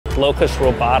Locus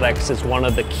Robotics is one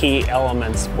of the key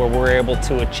elements where we're able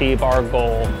to achieve our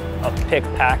goal of pick,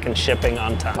 pack, and shipping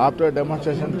on time. After a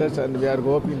demonstration test, and we are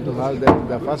hoping to have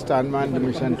the first unmanned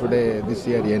mission today, this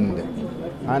year end.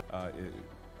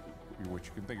 What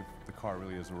you can think of the car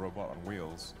really as a robot on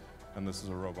wheels, and this is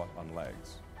a robot on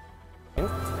legs.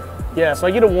 Yeah, so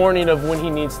I get a warning of when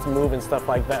he needs to move and stuff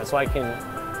like that, so I can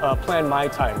plan my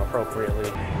time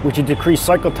appropriately. Which you decrease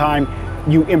cycle time,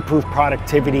 you improve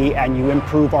productivity, and you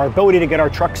improve our ability to get our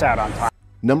trucks out on time.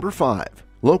 Number 5.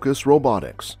 Locus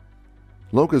Robotics.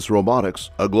 Locus Robotics,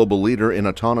 a global leader in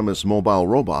autonomous mobile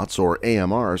robots, or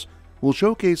AMRs, will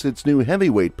showcase its new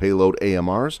heavyweight payload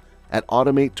AMRs at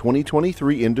Automate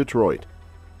 2023 in Detroit.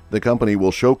 The company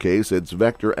will showcase its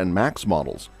Vector and Max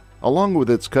models, along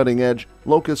with its cutting-edge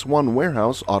Locus One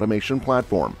warehouse automation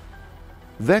platform.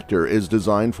 Vector is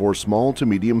designed for small to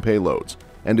medium payloads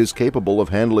and is capable of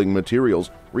handling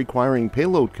materials requiring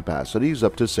payload capacities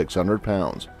up to 600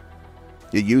 pounds.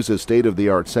 It uses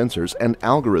state-of-the-art sensors and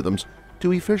algorithms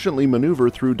to efficiently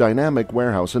maneuver through dynamic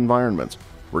warehouse environments,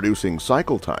 reducing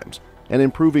cycle times and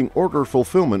improving order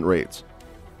fulfillment rates.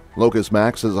 Locus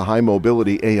Max is a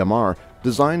high-mobility AMR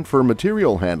designed for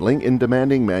material handling in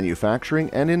demanding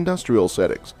manufacturing and industrial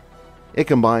settings. It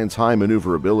combines high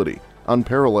maneuverability,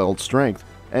 unparalleled strength,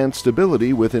 and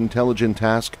stability with intelligent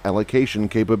task allocation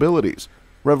capabilities,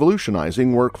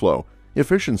 revolutionizing workflow,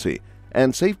 efficiency,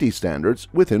 and safety standards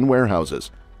within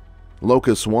warehouses.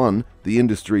 Locus One, the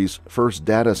industry's first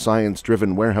data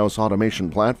science-driven warehouse automation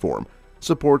platform,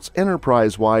 supports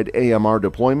enterprise-wide AMR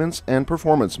deployments and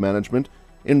performance management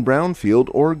in brownfield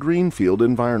or greenfield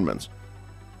environments.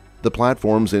 The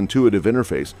platform's intuitive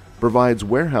interface provides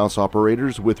warehouse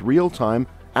operators with real-time,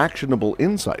 actionable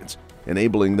insights,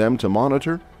 enabling them to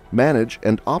monitor, manage,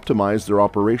 and optimize their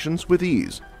operations with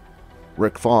ease.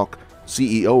 Rick Falk,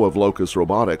 CEO of Locus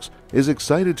Robotics, is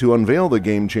excited to unveil the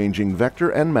game-changing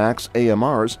Vector and Max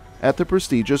AMRs at the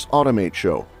prestigious Automate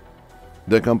show.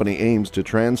 The company aims to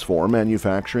transform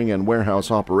manufacturing and warehouse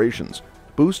operations,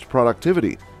 boost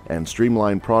productivity, and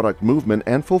streamline product movement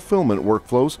and fulfillment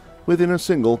workflows within a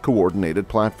single coordinated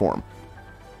platform.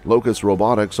 Locus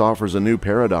Robotics offers a new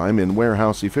paradigm in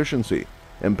warehouse efficiency,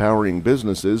 empowering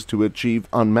businesses to achieve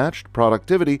unmatched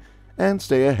productivity and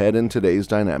stay ahead in today's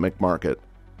dynamic market.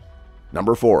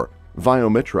 Number 4.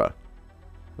 Viomitra.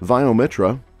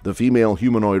 Viomitra, the female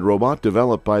humanoid robot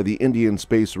developed by the Indian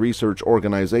Space Research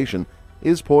Organization,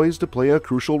 is poised to play a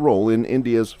crucial role in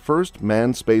India's first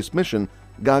manned space mission,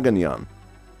 Gaganyaan.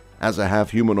 As a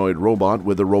half-humanoid robot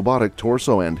with a robotic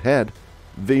torso and head,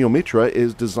 Viomitra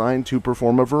is designed to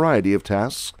perform a variety of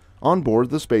tasks on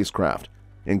board the spacecraft,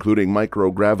 including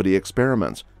microgravity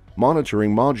experiments,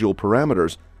 monitoring module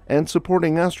parameters, and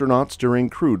supporting astronauts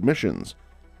during crewed missions.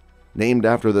 Named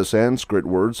after the Sanskrit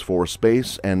words for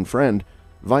space and friend,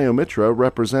 Viomitra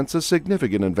represents a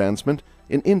significant advancement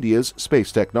in India's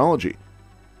space technology.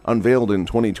 Unveiled in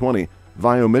 2020,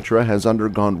 Viomitra has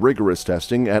undergone rigorous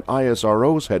testing at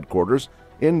ISRO's headquarters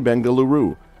in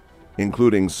Bengaluru,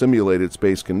 including simulated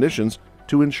space conditions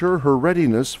to ensure her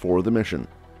readiness for the mission.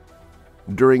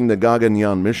 During the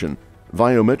Gaganyaan mission,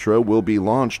 Viomitra will be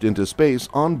launched into space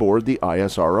on board the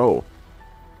ISRO.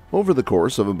 Over the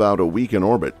course of about a week in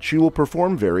orbit, she will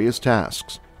perform various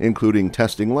tasks, including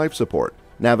testing life support,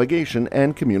 navigation,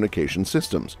 and communication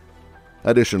systems.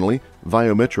 Additionally,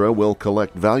 Viomitra will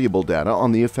collect valuable data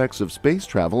on the effects of space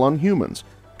travel on humans,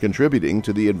 contributing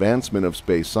to the advancement of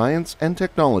space science and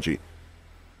technology.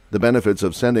 The benefits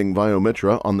of sending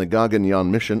Viomitra on the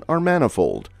Gaganyaan mission are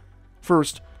manifold.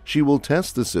 First, she will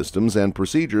test the systems and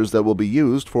procedures that will be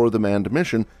used for the manned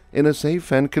mission in a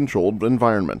safe and controlled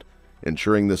environment,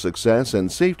 ensuring the success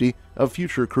and safety of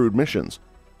future crewed missions.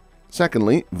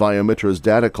 Secondly, Viomitra's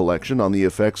data collection on the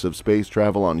effects of space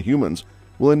travel on humans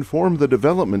will inform the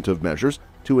development of measures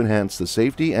to enhance the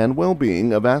safety and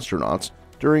well-being of astronauts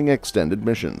during extended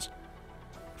missions.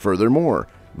 Furthermore,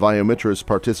 Viomitra's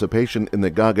participation in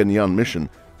the Gaganyaan mission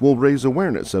will raise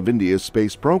awareness of India's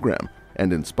space program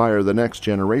and inspire the next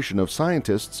generation of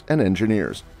scientists and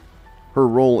engineers. Her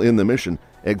role in the mission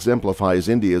exemplifies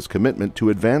India's commitment to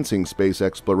advancing space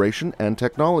exploration and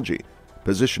technology,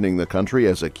 positioning the country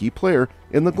as a key player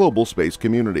in the global space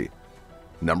community.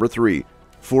 Number 3.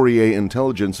 Fourier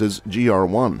Intelligence's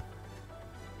GR1.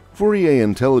 Fourier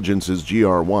Intelligence's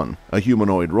GR1, a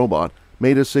humanoid robot,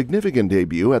 made a significant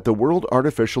debut at the World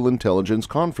Artificial Intelligence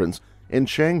Conference in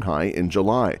Shanghai in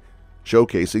July,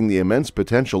 showcasing the immense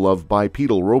potential of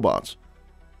bipedal robots.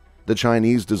 The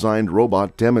Chinese-designed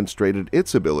robot demonstrated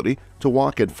its ability to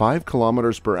walk at 5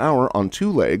 kilometers per hour on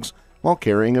 2 legs while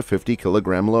carrying a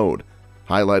 50-kilogram load,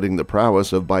 highlighting the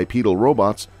prowess of bipedal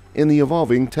robots in the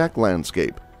evolving tech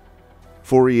landscape.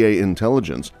 Fourier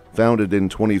Intelligence, founded in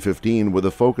 2015 with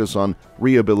a focus on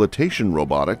rehabilitation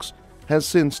robotics, has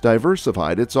since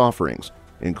diversified its offerings,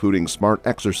 including smart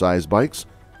exercise bikes,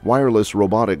 wireless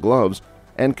robotic gloves,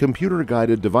 and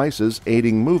computer-guided devices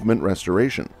aiding movement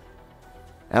restoration.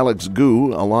 Alex Gu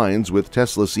aligns with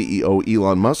Tesla CEO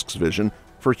Elon Musk's vision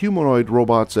for humanoid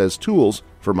robots as tools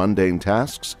for mundane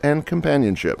tasks and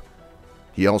companionship.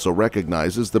 He also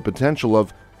recognizes the potential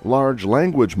of large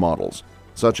language models,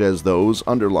 such as those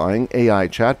underlying AI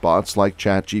chatbots like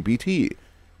ChatGPT,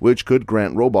 which could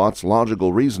grant robots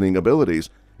logical reasoning abilities,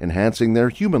 enhancing their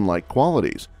human-like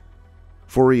qualities.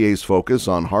 Fourier's focus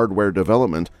on hardware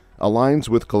development aligns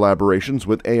with collaborations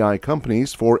with AI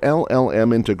companies for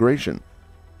LLM integration.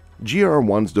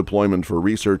 GR1's deployment for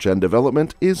research and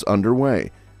development is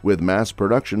underway, with mass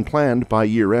production planned by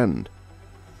year-end.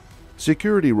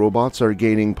 Security robots are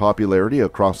gaining popularity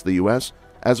across the U.S.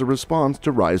 as a response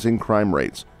to rising crime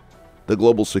rates. The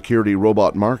global security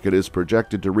robot market is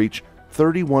projected to reach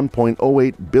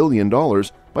 $31.08 billion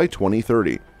by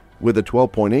 2030, with a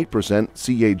 12.8%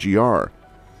 CAGR.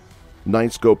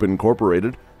 Knightscope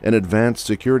Incorporated, an advanced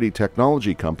security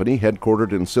technology company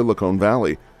headquartered in Silicon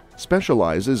Valley,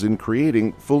 specializes in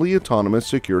creating fully autonomous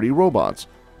security robots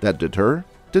that deter,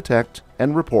 detect,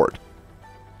 and report.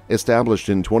 Established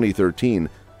in 2013,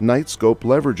 Knightscope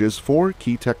leverages 4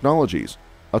 key technologies: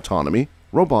 autonomy,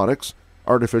 robotics,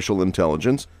 artificial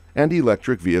intelligence, and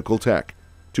electric vehicle tech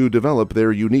to develop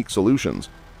their unique solutions.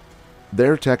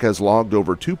 Their tech has logged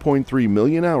over 2.3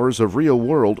 million hours of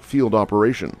real-world field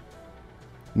operation.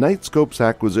 Knightscope's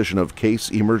acquisition of Case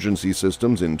Emergency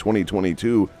Systems in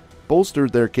 2022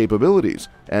 bolstered their capabilities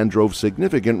and drove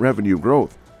significant revenue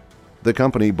growth. The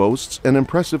company boasts an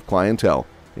impressive clientele,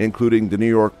 including the New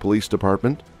York Police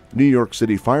Department, New York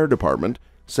City Fire Department,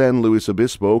 San Luis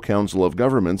Obispo Council of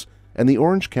Governments, and the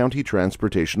Orange County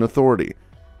Transportation Authority.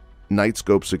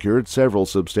 Knightscope secured several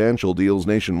substantial deals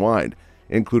nationwide,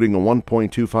 including a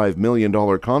 $1.25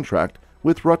 million contract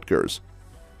with Rutgers,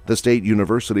 the State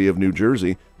University of New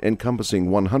Jersey,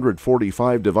 encompassing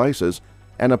 145 devices,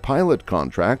 and a pilot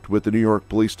contract with the New York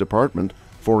Police Department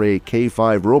for a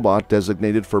K5 robot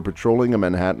designated for patrolling a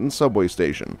Manhattan subway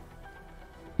station.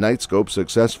 Knightscope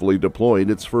successfully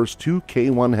deployed its first 2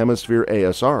 K1 Hemisphere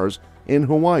ASRs in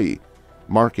Hawaii,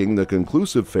 marking the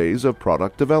conclusive phase of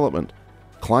product development,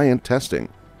 client testing.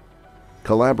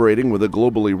 Collaborating with a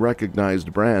globally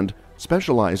recognized brand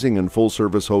specializing in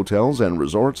full-service hotels and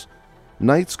resorts,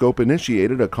 Knightscope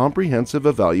initiated a comprehensive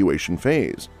evaluation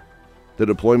phase. The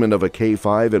deployment of a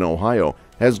K5 in Ohio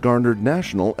has garnered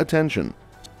national attention.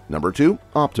 Number 2,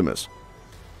 Optimus.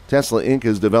 Tesla Inc.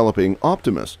 is developing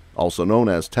Optimus, also known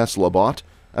as Tesla Bot,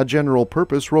 a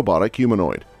general-purpose robotic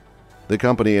humanoid. The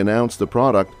company announced the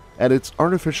product at its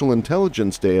Artificial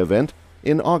Intelligence Day event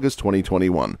in August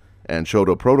 2021 and showed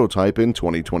a prototype in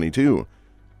 2022.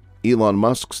 Elon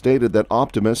Musk stated that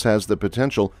Optimus has the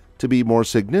potential to be more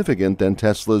significant than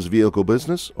Tesla's vehicle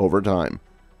business over time.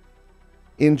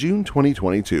 In June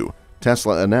 2022,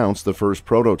 Tesla announced the first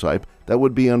prototype that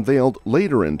would be unveiled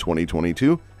later in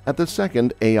 2022 at the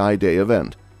second AI Day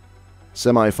event.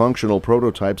 Semi-functional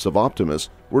prototypes of Optimus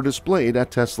were displayed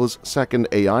at Tesla's second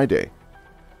AI Day,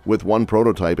 with one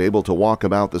prototype able to walk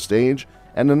about the stage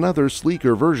and another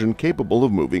sleeker version capable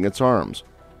of moving its arms.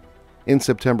 In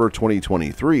September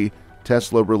 2023,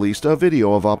 Tesla released a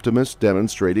video of Optimus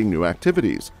demonstrating new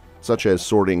activities, such as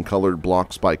sorting colored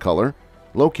blocks by color,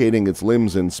 locating its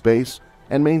limbs in space,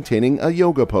 and maintaining a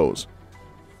yoga pose.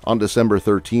 On December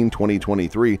 13,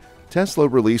 2023, Tesla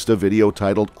released a video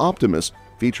titled Optimus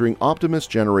featuring Optimus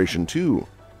Generation 2,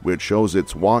 which shows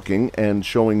its walking and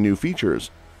showing new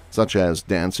features, such as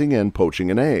dancing and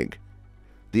poaching an egg.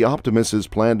 The Optimus is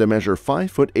planned to measure 5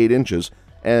 foot 8 inches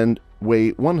and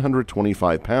weigh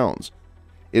 125 pounds.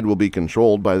 It will be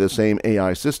controlled by the same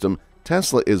AI system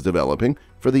Tesla is developing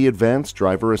for the advanced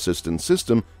driver assistance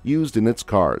system used in its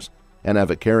cars and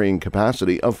have a carrying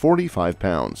capacity of 45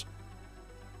 pounds.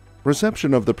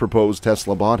 Reception of the proposed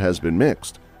Tesla bot has been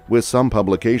mixed, with some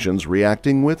publications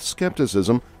reacting with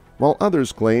skepticism, while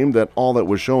others claim that all that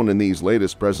was shown in these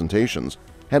latest presentations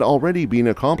had already been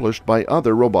accomplished by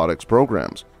other robotics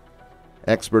programs.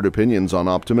 Expert opinions on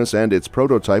Optimus and its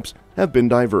prototypes have been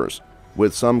diverse,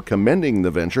 with some commending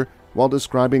the venture while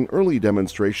describing early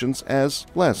demonstrations as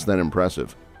less than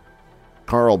impressive.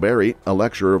 Carl Berry, a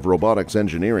lecturer of robotics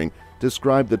engineering,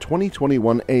 described the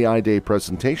 2021 AI Day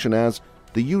presentation as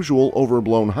the usual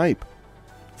overblown hype.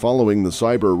 Following the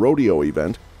Cyber Rodeo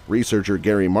event, researcher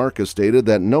Gary Marcus stated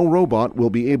that no robot will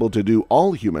be able to do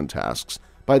all human tasks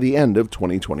by the end of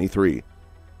 2023.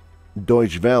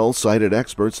 Deutsche Welle cited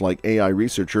experts like AI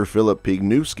researcher Philip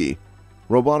Pignuski,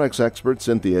 robotics expert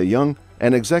Cynthia Young,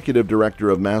 and executive director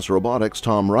of Mass Robotics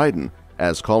Tom Ryden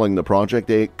as calling the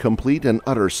project a complete and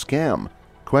utter scam,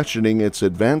 questioning its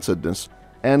advancedness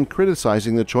and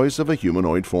criticizing the choice of a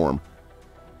humanoid form.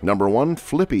 Number 1.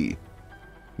 Flippy.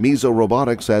 Mizo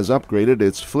Robotics has upgraded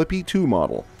its Flippy 2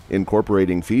 model,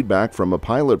 incorporating feedback from a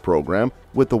pilot program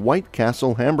with the White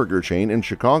Castle hamburger chain in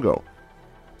Chicago.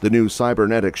 The new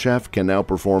cybernetic chef can now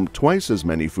perform twice as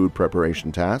many food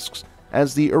preparation tasks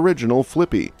as the original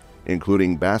Flippy,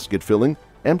 including basket filling,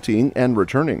 emptying, and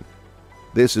returning.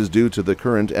 This is due to the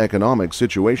current economic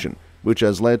situation, which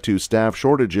has led to staff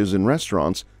shortages in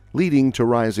restaurants, leading to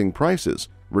rising prices,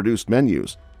 reduced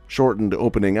menus, shortened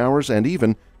opening hours, and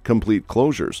even complete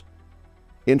closures.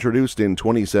 Introduced in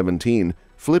 2017,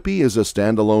 Flippy is a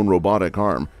standalone robotic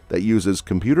arm that uses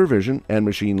computer vision and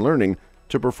machine learning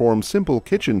to perform simple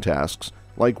kitchen tasks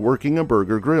like working a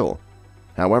burger grill.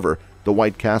 However, the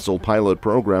White Castle pilot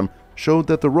program showed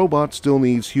that the robot still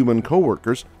needs human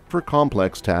coworkers for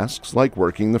complex tasks like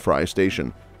working the fry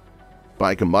station.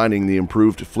 By combining the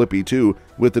improved Flippy 2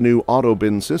 with the new auto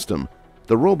bin system,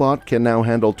 the robot can now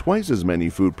handle twice as many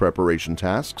food preparation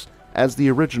tasks as the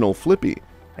original Flippy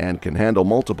and can handle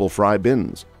multiple fry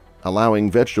bins, allowing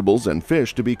vegetables and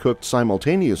fish to be cooked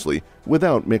simultaneously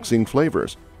without mixing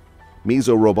flavors.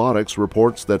 Mizo Robotics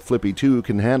reports that Flippy 2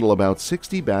 can handle about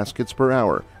 60 baskets per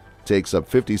hour, takes up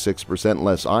 56%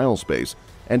 less aisle space,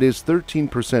 and is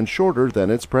 13% shorter than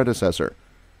its predecessor.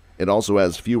 It also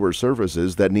has fewer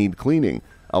surfaces that need cleaning,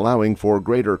 allowing for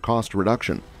greater cost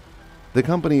reduction. The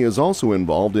company is also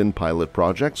involved in pilot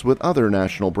projects with other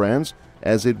national brands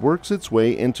as it works its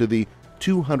way into the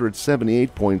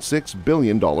 $278.6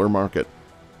 billion market.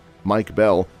 Mike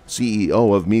Bell,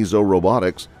 CEO of Mizo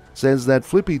Robotics, says that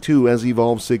Flippy 2 has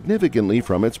evolved significantly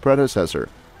from its predecessor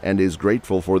and is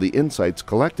grateful for the insights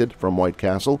collected from White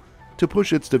Castle to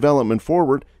push its development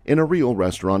forward in a real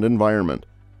restaurant environment.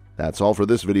 That's all for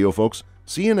this video, folks.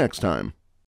 See you next time.